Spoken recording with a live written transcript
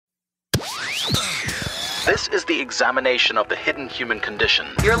This is the examination of the hidden human condition.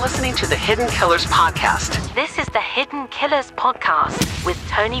 You're listening to the Hidden Killers Podcast. This is the Hidden Killers Podcast with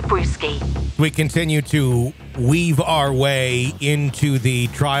Tony Bruschi. We continue to weave our way into the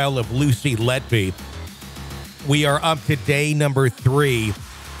trial of Lucy Letby. We are up to day number 3,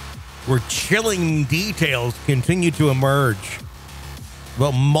 where chilling details continue to emerge.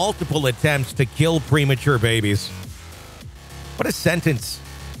 Well, multiple attempts to kill premature babies. What a sentence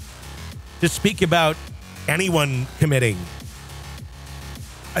to speak about anyone committing.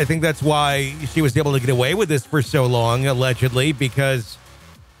 I think that's why she was able to get away with this for so long, allegedly, because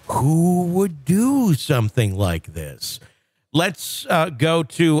who would do something like this? Let's go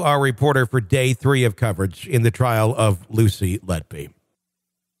to our reporter for day 3 of coverage in the trial of Lucy Letby.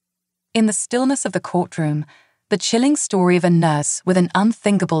 In the stillness of the courtroom, the chilling story of a nurse with an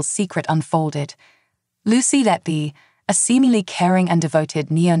unthinkable secret unfolded. Lucy Letby, a seemingly caring and devoted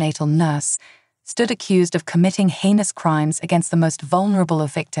neonatal nurse, stood accused of committing heinous crimes against the most vulnerable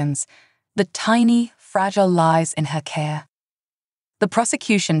of victims, the tiny, fragile lives in her care. The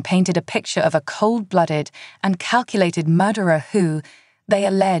prosecution painted a picture of a cold-blooded and calculated murderer who, they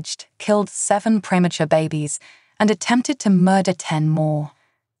alleged, killed 7 premature babies and attempted to murder 10 more.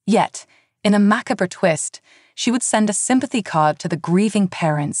 Yet, in a macabre twist, she would send a sympathy card to the grieving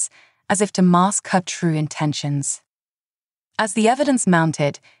parents, as if to mask her true intentions. As the evidence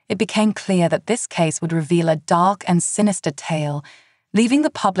mounted, it became clear that this case would reveal a dark and sinister tale, leaving the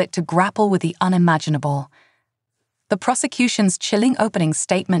public to grapple with the unimaginable. The prosecution's chilling opening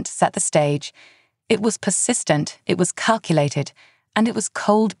statement set the stage. It was persistent, it was calculated, and it was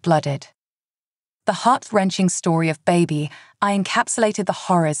cold-blooded. The heart-wrenching story of Baby I encapsulated the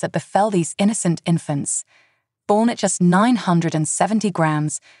horrors that befell these innocent infants. Born at just 970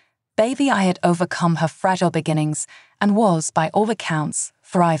 grams, Baby I had overcome her fragile beginnings and was, by all accounts,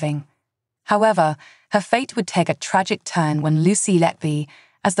 thriving. However, her fate would take a tragic turn when Lucy Letby,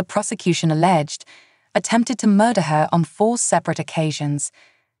 as the prosecution alleged, attempted to murder her on 4 separate occasions.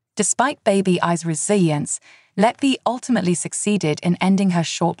 Despite Baby I's resilience, Letby ultimately succeeded in ending her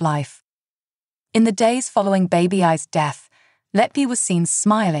short life. In the days following Baby I's death, Letby was seen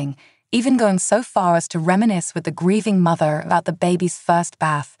smiling, even going so far as to reminisce with the grieving mother about the baby's first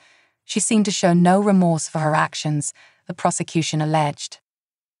bath. She seemed to show no remorse for her actions, the prosecution alleged.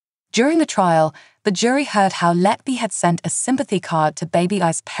 During the trial, the jury heard how Letby had sent a sympathy card to Baby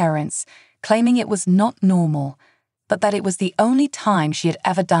I's parents, claiming it was not normal, but that it was the only time she had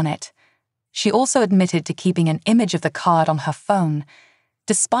ever done it. She also admitted to keeping an image of the card on her phone.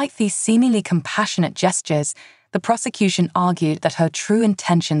 Despite these seemingly compassionate gestures, the prosecution argued that her true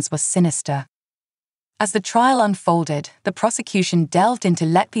intentions were sinister. As the trial unfolded, the prosecution delved into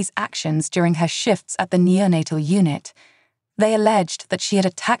Letby's actions during her shifts at the neonatal unit. They alleged that she had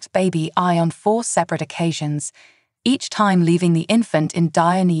attacked Baby I on 4 separate occasions, each time leaving the infant in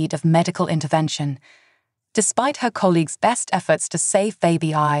dire need of medical intervention. Despite her colleagues' best efforts to save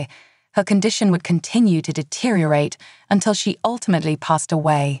Baby I, her condition would continue to deteriorate until she ultimately passed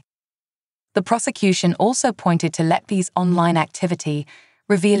away. The prosecution also pointed to Letby's online activity,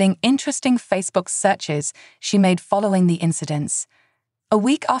 revealing interesting Facebook searches she made following the incidents. A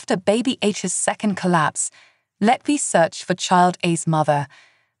week after Baby H's second collapse, Letby searched for child A's mother,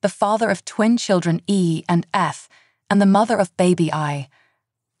 the father of twin children E and F, and the mother of Baby I,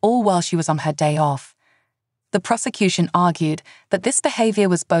 all while she was on her day off. The prosecution argued that this behavior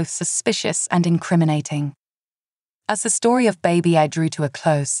was both suspicious and incriminating. As the story of Baby I drew to a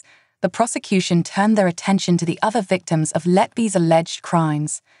close, the prosecution turned their attention to the other victims of Letby's alleged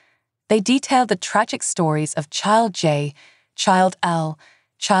crimes. They detailed the tragic stories of Child J, Child L,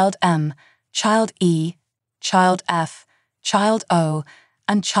 Child M, Child E, Child F, Child O,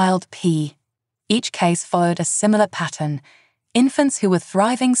 and Child P. Each case followed a similar pattern. Infants who were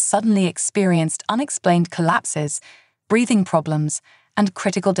thriving suddenly experienced unexplained collapses, breathing problems, and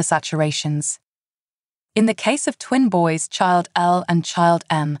critical desaturations. In the case of twin boys Child L and Child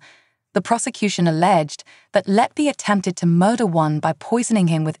M, the prosecution alleged that Letby attempted to murder one by poisoning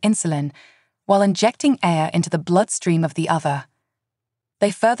him with insulin while injecting air into the bloodstream of the other.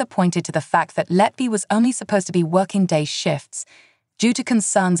 They further pointed to the fact that Letby was only supposed to be working day shifts due to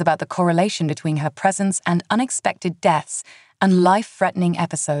concerns about the correlation between her presence and unexpected deaths and life-threatening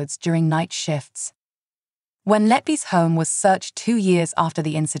episodes during night shifts. When Letby's home was searched 2 years after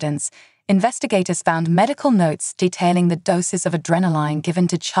the incidents, investigators found medical notes detailing the doses of adrenaline given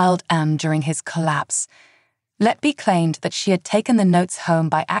to Child M during his collapse. Letby claimed that she had taken the notes home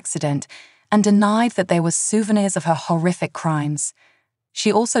by accident and denied that they were souvenirs of her horrific crimes.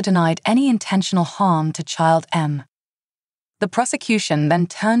 She also denied any intentional harm to Child M. The prosecution then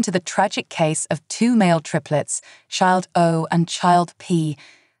turned to the tragic case of two male triplets, Child O and Child P,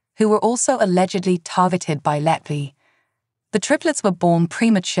 who were also allegedly targeted by Letby. The triplets were born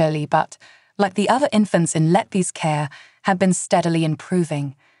prematurely but, like the other infants in Letby's care, had been steadily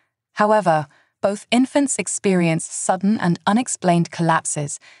improving. However, both infants experienced sudden and unexplained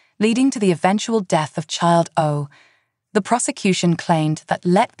collapses, leading to the eventual death of Child O. The prosecution claimed that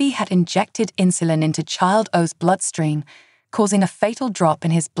Letby had injected insulin into Child O's bloodstream, causing a fatal drop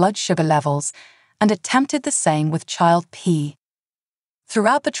in his blood sugar levels, and attempted the same with Child P.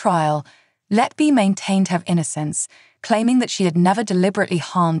 Throughout the trial, Letby maintained her innocence, claiming that she had never deliberately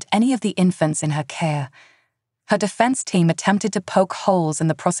harmed any of the infants in her care. Her defense team attempted to poke holes in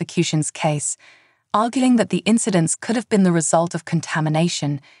the prosecution's case, arguing that the incidents could have been the result of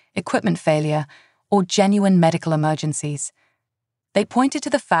contamination, equipment failure, or genuine medical emergencies. They pointed to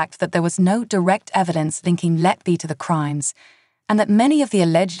the fact that there was no direct evidence linking Letby to the crimes, and that many of the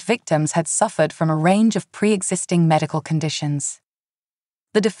alleged victims had suffered from a range of pre-existing medical conditions.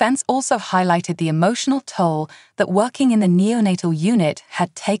 The defense also highlighted the emotional toll that working in the neonatal unit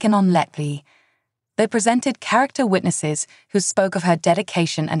had taken on Letby. They presented character witnesses who spoke of her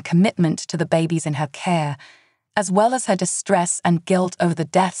dedication and commitment to the babies in her care, as well as her distress and guilt over the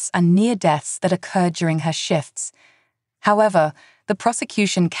deaths and near-deaths that occurred during her shifts. However, the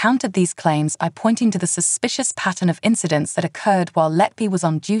prosecution countered these claims by pointing to the suspicious pattern of incidents that occurred while Letby was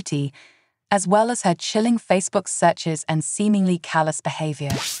on duty, as well as her chilling Facebook searches and seemingly callous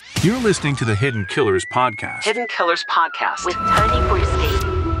behavior. You're listening to the Hidden Killers Podcast. Hidden Killers Podcast with Tony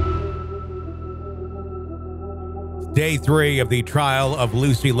Bruschi. Day 3 of the trial of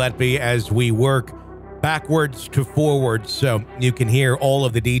Lucy Letby as we work backwards to forwards so you can hear all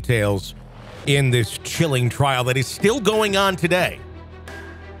of the details in this chilling trial that is still going on today.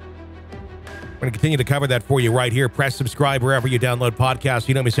 We're going to continue to cover that for you right here. Press subscribe wherever you download podcasts.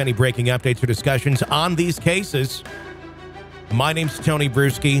 You don't miss any breaking updates or discussions on these cases. My name's Tony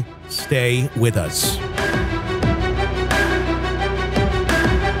Bruschi. Stay with us.